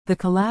The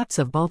collapse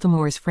of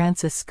Baltimore's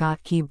Francis Scott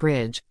Key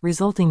Bridge,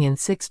 resulting in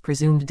 6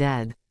 presumed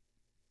dead,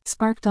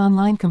 sparked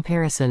online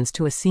comparisons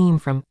to a scene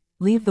from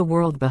Leave the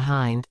World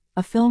Behind,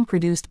 a film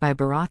produced by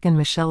Barack and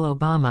Michelle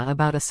Obama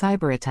about a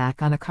cyber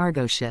attack on a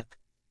cargo ship.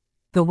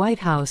 The White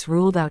House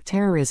ruled out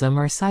terrorism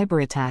or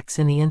cyber attacks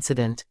in the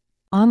incident.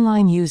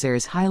 Online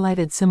users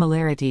highlighted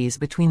similarities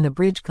between the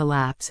bridge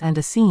collapse and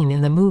a scene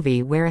in the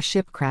movie where a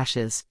ship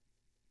crashes.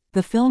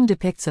 The film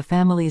depicts a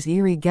family's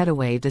eerie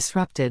getaway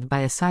disrupted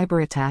by a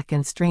cyber attack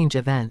and strange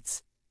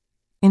events.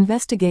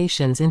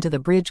 Investigations into the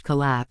bridge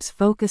collapse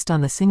focused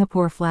on the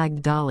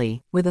Singapore-flagged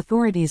Dolly, with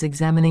authorities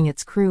examining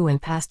its crew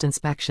and past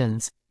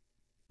inspections.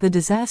 The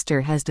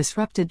disaster has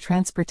disrupted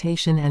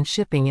transportation and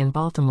shipping in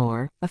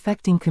Baltimore,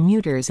 affecting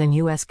commuters and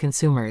U.S.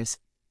 consumers.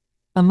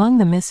 Among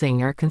the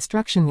missing are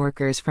construction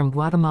workers from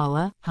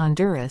Guatemala,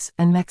 Honduras,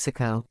 and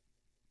Mexico.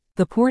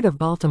 The Port of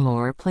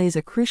Baltimore plays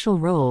a crucial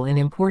role in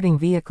importing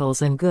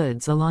vehicles and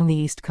goods along the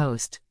East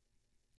Coast.